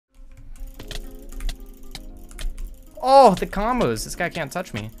Oh, the combos. This guy can't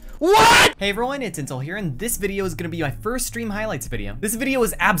touch me. What? Hey everyone, it's Intel here, and this video is gonna be my first stream highlights video. This video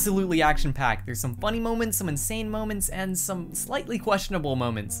is absolutely action-packed. There's some funny moments, some insane moments, and some slightly questionable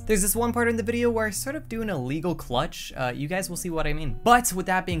moments. There's this one part in the video where I sort of do an illegal clutch. You guys will see what I mean. But with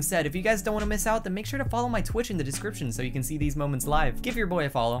that being said, if you guys don't want to miss out, then make sure to follow my Twitch in the description so you can see these moments live. Give your boy a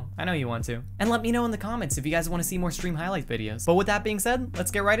follow. I know you want to. And let me know in the comments if you guys want to see more stream highlight videos. But with that being said,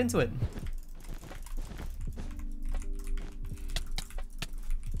 let's get right into it.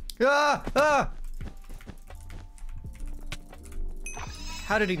 How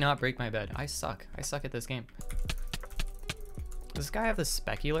did he not break my bed? I suck. I suck at this game. Does this guy have the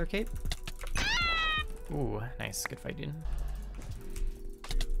specular cape? Ooh, nice. Good fight, dude.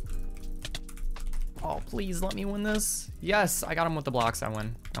 Oh, please let me win this. Yes, I got him with the blocks. I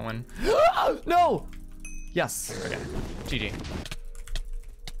win. I win. No! Yes. Okay. GG.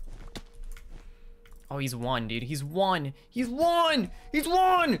 Oh, he's won, dude. He's won. He's won. He's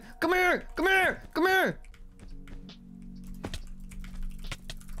won. Come here. Come here. Come here.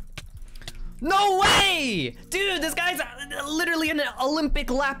 No way! Dude, this guy's literally an Olympic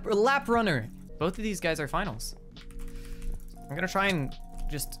lap runner. Both of these guys are finals. I'm gonna try and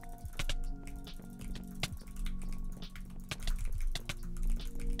just...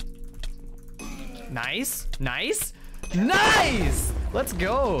 Nice. Nice. Nice! Let's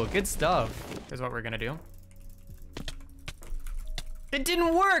go. Good stuff. Here's what we're gonna do. It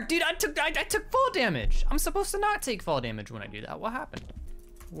didn't work, dude. I took fall damage. I'm supposed to not take fall damage when I do that. What happened?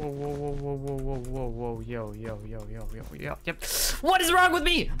 Whoa, whoa, whoa, whoa, whoa, whoa, whoa, whoa, yo, yep. What is wrong with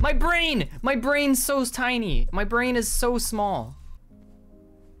me? My brain's so tiny. My brain is so small.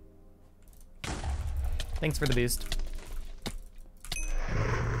 Thanks for the boost.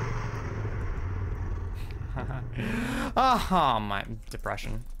 Oh, my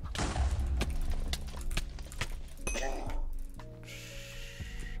depression.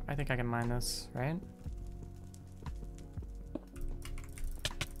 I think I can mine this, right?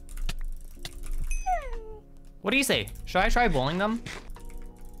 What do you say? Should I try bowling them?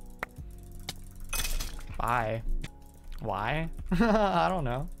 Bye. Why? I don't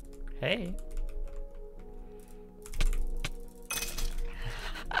know. Hey.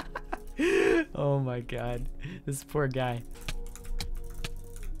 Oh my god. This poor guy.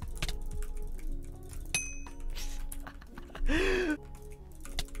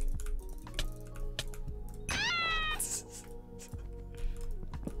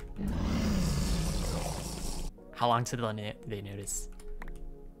 How long till they notice?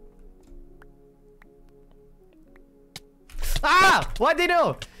 Ah! Why'd they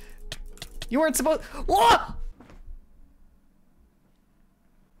know? You weren't supposed. What?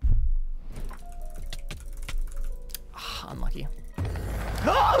 Unlucky.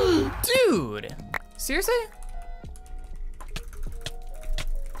 Dude! Seriously?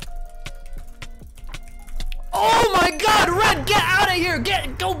 Oh my god, Red, get out of here!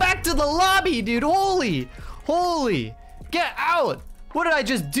 Go back to the lobby, dude. Holy, get out! What did I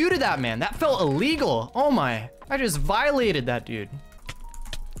just do to that man? That felt illegal. Oh my, I just violated that dude.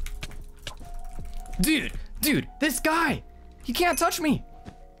 Dude, this guy, he can't touch me.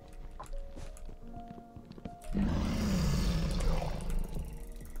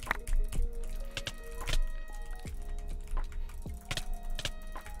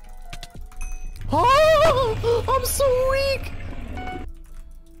 Oh, I'm so weak.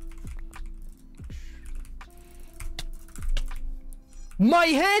 My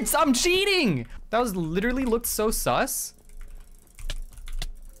hits, I'm cheating. That was literally looked so sus.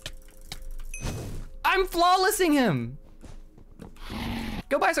 I'm flawlessing him.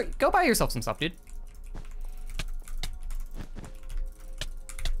 Go buy yourself some stuff, dude.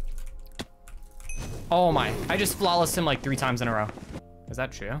 Oh my, I just flawlessed him like 3 times in a row. Is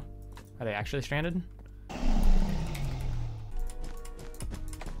that true? Are they actually stranded?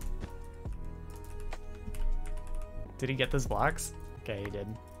 Did he get those blocks? Okay, he did.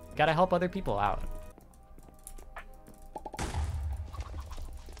 Gotta help other people out.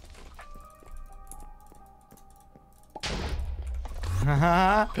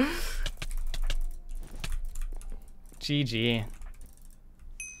 GG.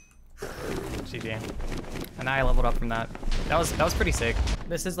 GG. And I leveled up from that. That was pretty sick.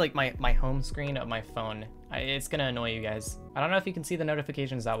 This is like my home screen of my phone. It's gonna annoy you guys. I don't know if you can see the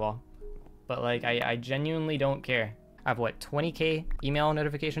notifications that well, but like I genuinely don't care. I have what, 20K email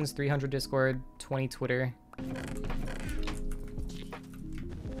notifications, 300 Discord, 20 Twitter.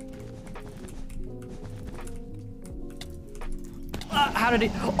 How did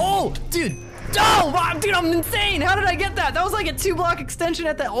it? Oh, dude. Oh, wow, dude, I'm insane. How did I get that? That was like a 2-block extension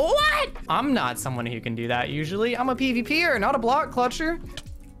at the, what? I'm not someone who can do that usually. I'm a PvPer, not a block clutcher.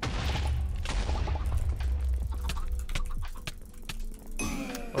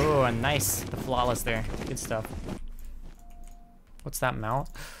 Oh, nice. The flawless there. Good stuff. What's that mount?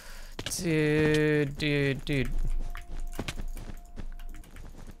 Dude.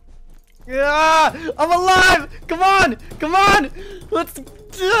 Yeah, I'm alive! Come on! Let's,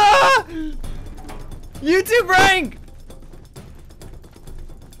 YouTube rank!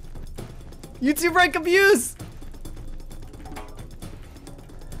 YouTube rank abuse!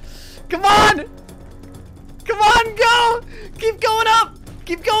 Come on, go! Keep going up!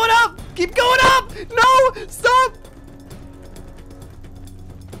 No, stop!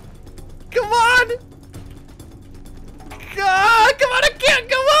 Come on! Come on, I can't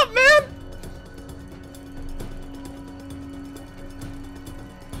go up, man!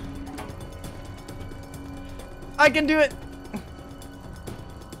 I can do it.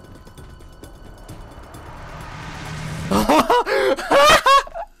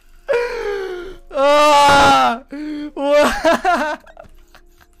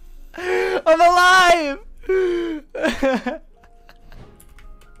 I'm alive.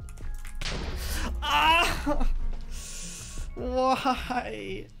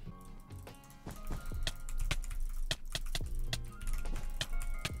 Why?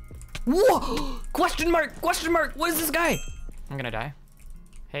 Whoa! Question mark! What is this guy? I'm gonna die.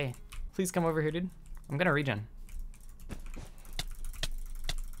 Hey, please come over here, dude. I'm gonna regen.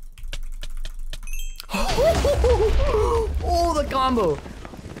 Oh, the combo.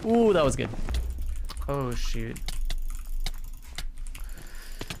 Ooh, that was good. Oh, shoot.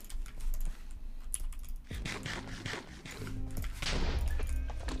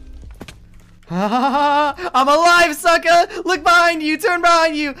 I'm alive, sucker! Look behind you, turn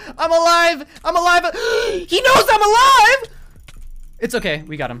behind you. I'm alive. He knows I'm alive! It's okay,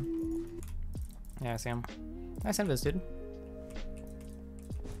 we got him. Yeah, I see him. Nice invis, dude.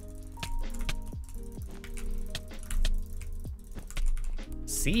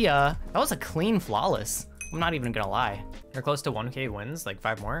 See ya. That was a clean flawless. I'm not even gonna lie. You're close to 1K wins, like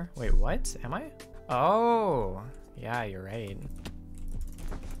 5 more. Wait, what? Am I? Oh, yeah, you're right.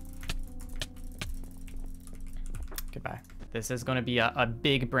 Goodbye. This is gonna be a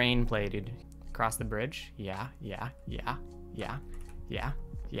big brain play, dude. Cross the bridge. Yeah. Yeah!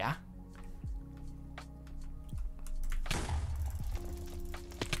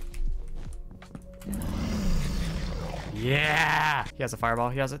 He has a fireball.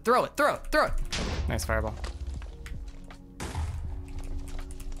 He has a throw it. Nice fireball.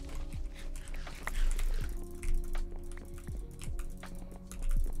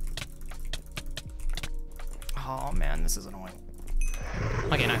 Oh man, this is annoying.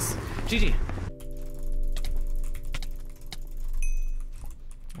 Okay, nice. GG.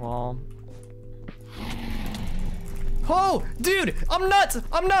 Well. Oh, dude, I'm nuts.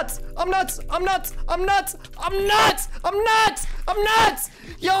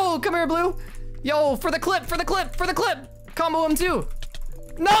 Yo, come here, Blue. Yo, for the clip. Combo him too.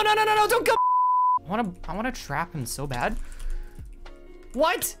 No, don't come. I wanna trap him so bad.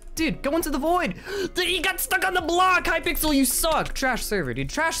 What? Dude, go into the void. He got stuck on the block. Hypixel, you suck. Trash server, dude.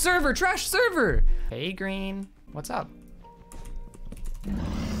 Trash server. Hey, Green. What's up?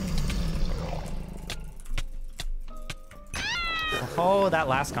 Oh, that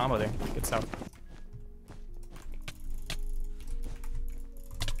last combo there. Good stuff.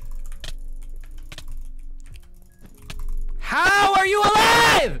 How are you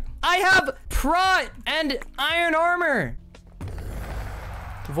alive? I have prot and iron armor.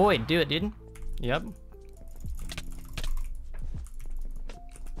 Void, do it, dude. Yep.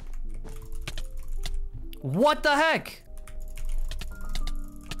 What the heck?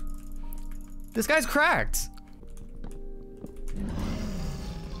 This guy's cracked.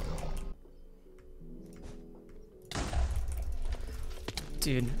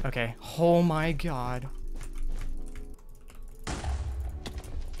 Dude, okay. Oh my god.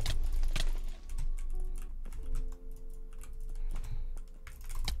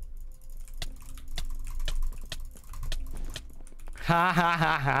 Ha ha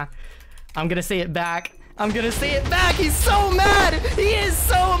ha ha. I'm gonna say it back. He's so mad. He is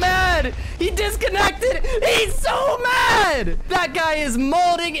so mad. He disconnected. He's so mad. That guy is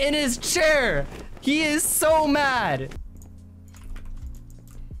molding in his chair. He is so mad.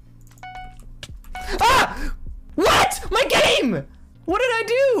 Ah! What? My game! What did I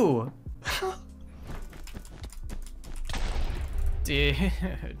do? Dude,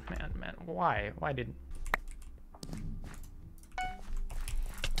 man, why? Why didn't...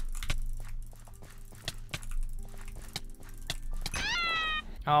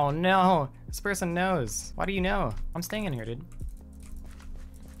 Oh no, this person knows. Why do you know? I'm staying in here, dude.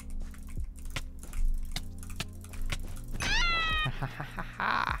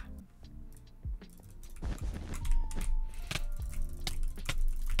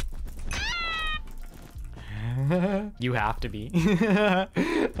 You have to be.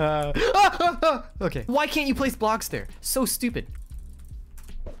 Okay. Why can't you place blocks there? So stupid.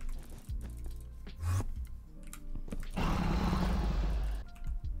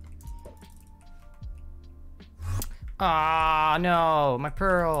 Ah, no, my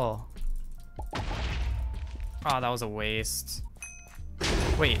pearl. Oh, that was a waste.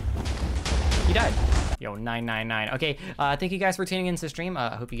 Wait, he died. Yo, 999. Okay, thank you guys for tuning into the stream.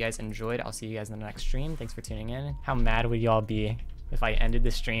 I hope you guys enjoyed. I'll see you guys in the next stream. Thanks for tuning in. How mad would y'all be if I ended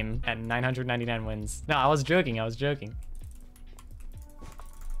the stream at 999 wins? No, I was joking, I was joking.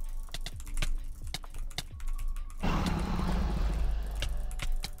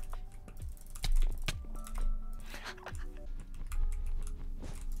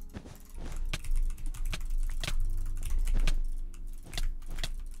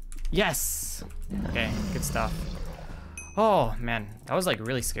 Yes! Okay, good stuff. Oh, man. That was, like,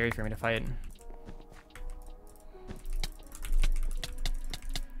 really scary for me to fight.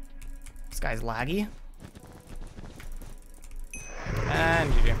 This guy's laggy.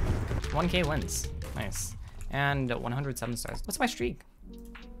 And GG. 1K wins. Nice. And 107 stars. What's my streak?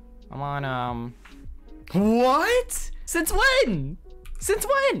 I'm on, What? Since when? Since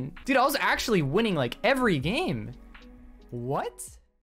when? Dude, I was actually winning, like, every game. What?